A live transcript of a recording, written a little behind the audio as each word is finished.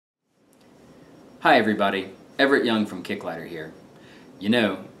Hi everybody, Everett Young from Kicklighter here. You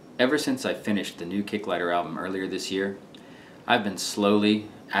know, ever since I finished the new Kicklighter album earlier this year, I've been slowly,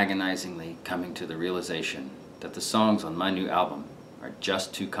 agonizingly coming to the realization that the songs on my new album are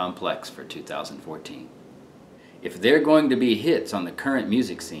just too complex for 2014. If they're going to be hits on the current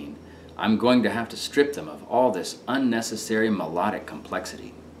music scene, I'm going to have to strip them of all this unnecessary melodic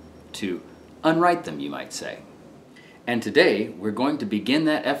complexity. To unwrite them, you might say. And today, we're going to begin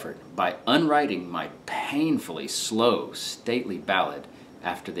that effort by unwriting my painfully slow, stately ballad,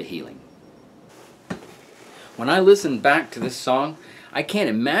 After the Healing. When I listen back to this song, I can't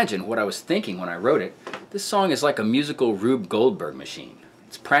imagine what I was thinking when I wrote it. This song is like a musical Rube Goldberg machine.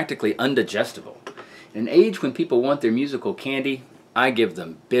 It's practically undigestible. In an age when people want their musical candy, I give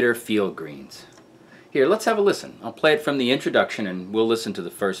them bitter field greens. Here, let's have a listen. I'll play it from the introduction and we'll listen to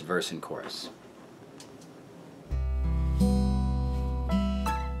the first verse and chorus.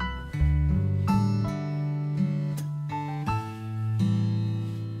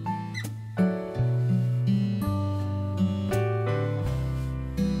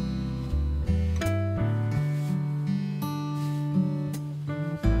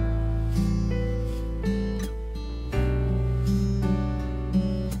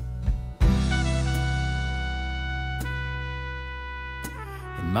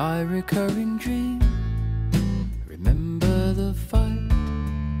 My recurring dream, remember the fight.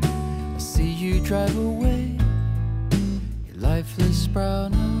 I see you drive away, your lifeless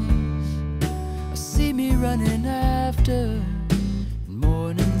brown eyes. I see me running after, and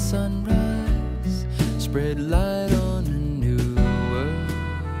morning sunrise spread light on a new world.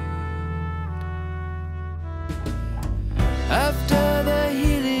 After the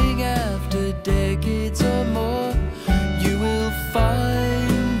healing, after decades or more, you will find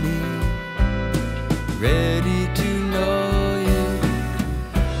ready to know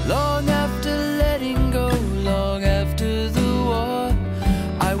you. Long after letting go, long after the war,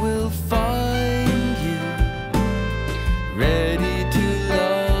 I will find you, ready to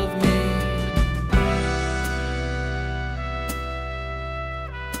love me.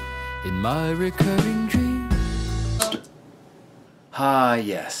 In my recurring dreams. Ah,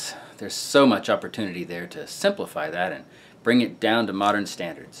 yes. There's so much opportunity there to simplify that and bring it down to modern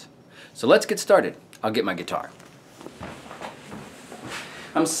standards. So let's get started. I'll get my guitar.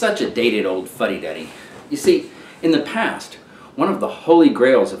 I'm such a dated old fuddy-duddy. You see, in the past, one of the holy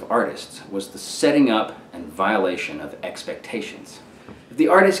grails of artists was the setting up and violation of expectations. If the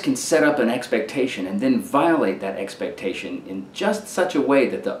artist can set up an expectation and then violate that expectation in just such a way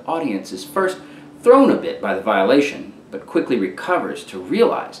that the audience is first thrown a bit by the violation, but quickly recovers to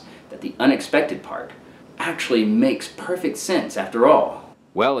realize that the unexpected part actually makes perfect sense after all.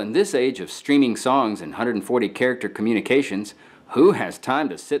 Well, in this age of streaming songs and 140 character communications, who has time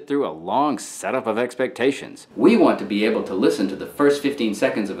to sit through a long setup of expectations? We want to be able to listen to the first 15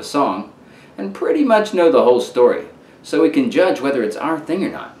 seconds of a song and pretty much know the whole story, so we can judge whether it's our thing or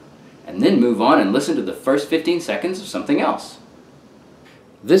not, and then move on and listen to the first 15 seconds of something else.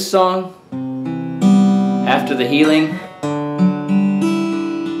 This song, After the Healing,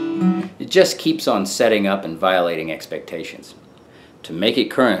 it just keeps on setting up and violating expectations. To make it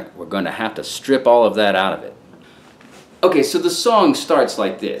current, we're going to have to strip all of that out of it. Okay, so the song starts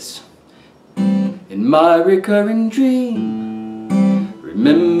like this. In my recurring dream,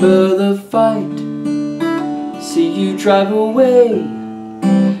 remember the fight. See you drive away,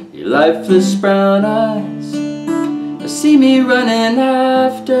 your lifeless brown eyes. I see me running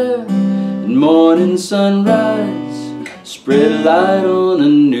after, and morning sunrise spread light on a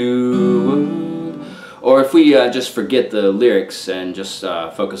new world. Or if we just forget the lyrics and just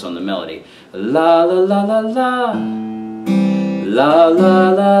focus on the melody. La la la la la, la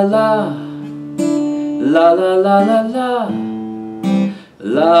la la la, la la la la la,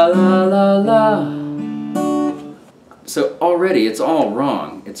 la la la la. So already it's all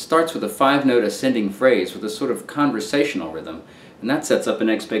wrong. It starts with a 5-note ascending phrase with a sort of conversational rhythm, and that sets up an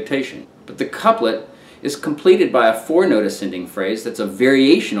expectation. But the couplet is completed by a 4-note ascending phrase that's a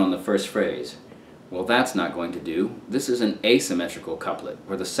variation on the first phrase. Well, that's not going to do. This is an asymmetrical couplet,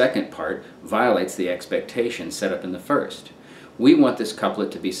 where the second part violates the expectation set up in the first. We want this couplet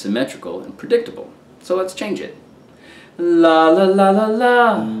to be symmetrical and predictable, so let's change it. La la la la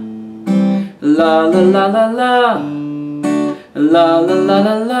la, la la la la la, la la la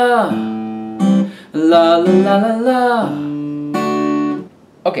la la, la la la la la.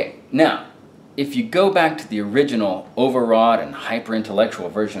 Okay, now, if you go back to the original overwrought and hyper-intellectual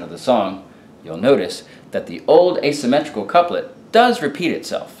version of the song, you'll notice that the old asymmetrical couplet does repeat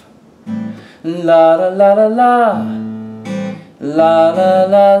itself. La la la la la, la la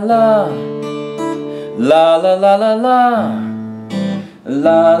la la, La la la la la.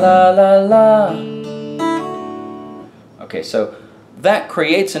 La la la la. Okay, so that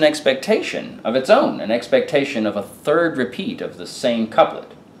creates an expectation of its own, an expectation of a third repeat of the same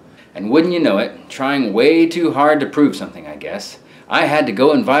couplet. And wouldn't you know it, trying way too hard to prove something, I guess, I had to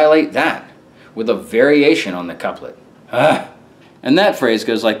go and violate that with a variation on the couplet. And that phrase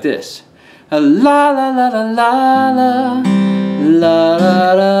goes like this. La la la la la la, la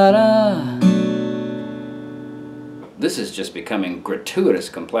la la la. This is just becoming gratuitous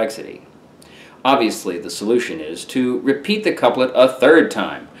complexity. Obviously, the solution is to repeat the couplet a third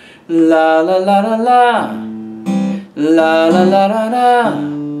time. La la la la la, la la la la la,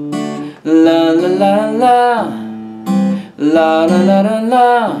 la la la la, la la la la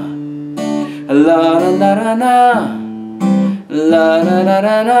la, la la la la la, la la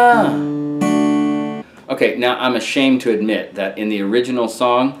la la. Okay, now I'm ashamed to admit that in the original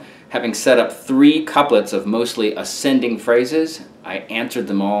song, having set up 3 couplets of mostly ascending phrases, I answered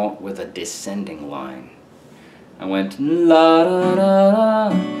them all with a descending line. I went la da da da,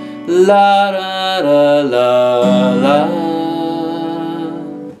 la da da la la.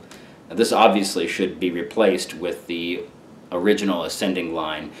 Now this obviously should be replaced with the original ascending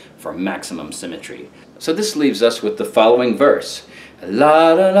line for maximum symmetry. So this leaves us with the following verse.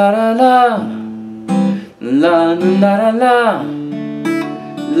 La da da da la, la da da la,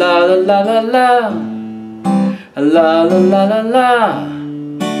 la la la la la, la la la la la,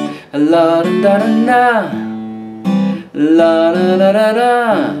 la da da da, la da da da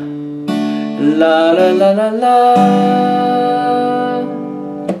da, la la la la la.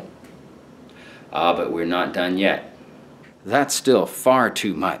 Ah, but we're not done yet. That's still far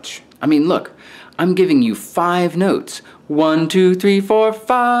too much. I mean, look, I'm giving you 5 notes. 1, 2, 3, 4,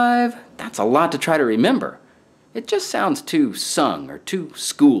 5. That's a lot to try to remember. It just sounds too sung or too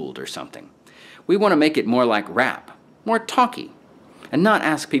schooled or something. We want to make it more like rap, more talky, and not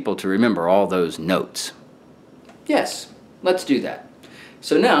ask people to remember all those notes. Yes, let's do that.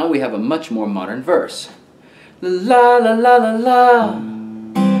 So now we have a much more modern verse. La la la la la,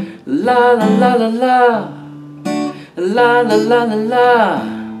 la la la la la, la la la la la,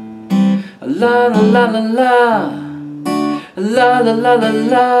 la la la la la, la la la la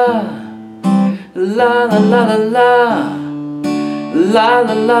la, la la la la la, la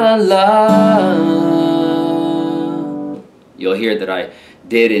la la la la. You'll hear that I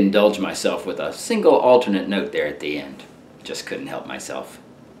did indulge myself with a single alternate note there at the end. Just couldn't help myself.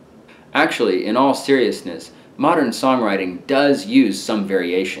 Actually, in all seriousness, modern songwriting does use some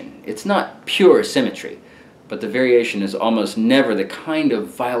variation. It's not pure symmetry, but the variation is almost never the kind of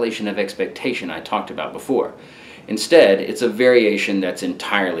violation of expectation I talked about before. Instead, it's a variation that's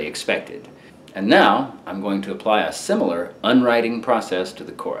entirely expected. And now, I'm going to apply a similar unwriting process to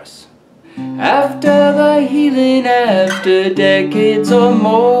the chorus. After the healing, after decades or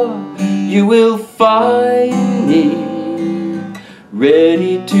more, you will find me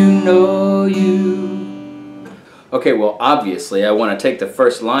ready to know you. Okay, well, obviously, I want to take the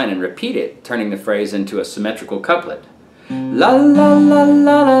first line and repeat it, turning the phrase into a symmetrical couplet. La la la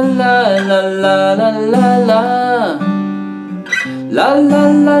la la la la la la la la. La la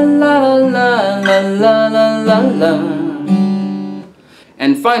la la la la la la la la.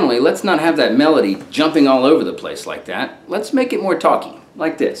 And finally, let's not have that melody jumping all over the place like that. Let's make it more talky,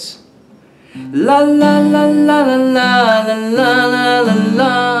 like this. La la la la la la la la la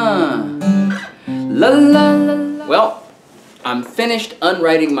la. La la la. Well, I'm finished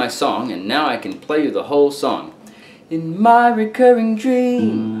unwriting my song, and now I can play you the whole song. In my recurring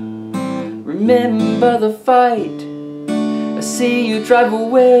dream, remember the fight. I see you drive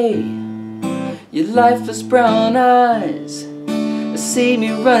away, your lifeless brown eyes. I see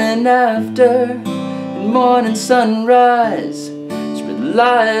me running after, in morning sunrise, spread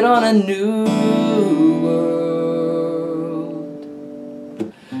light on a new world.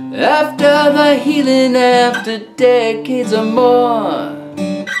 After the healing, after decades or more,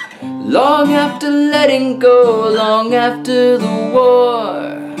 long after letting go, long after the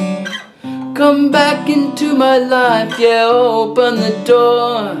war, come back into my life, yeah, open the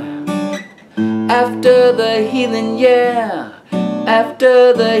door. After the healing, yeah,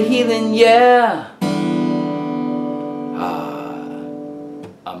 after the healing, yeah.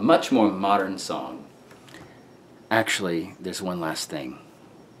 A much more modern song. Actually, there's one last thing.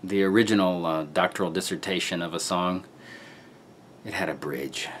 The original doctoral dissertation of a song, it had a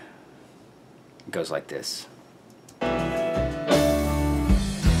bridge. It goes like this.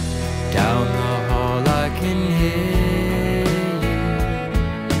 Down the hall I can hear you.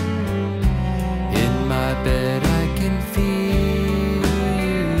 In my bed I can feel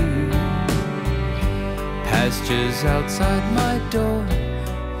you. pastures outside my door,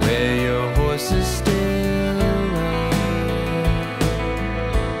 where your horse is still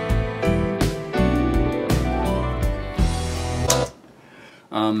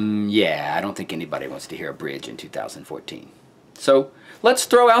yeah, I don't think anybody wants to hear a bridge in 2014. So let's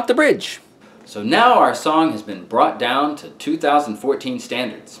throw out the bridge. So now our song has been brought down to 2014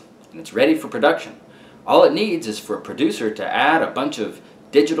 standards, and it's ready for production. All it needs is for a producer to add a bunch of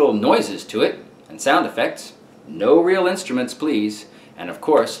digital noises to it and sound effects. No real instruments, please, and of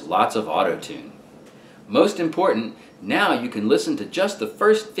course, lots of auto-tune. Most important, now you can listen to just the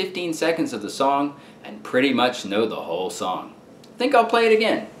first 15 seconds of the song and pretty much know the whole song. I think I'll play it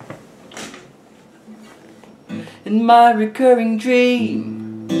again. In my recurring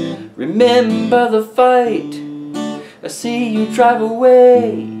dream, remember the fight. I see you drive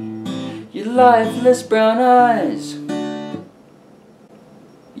away, your lifeless brown eyes.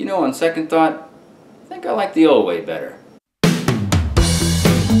 You know, on second thought, I think I like the old way better.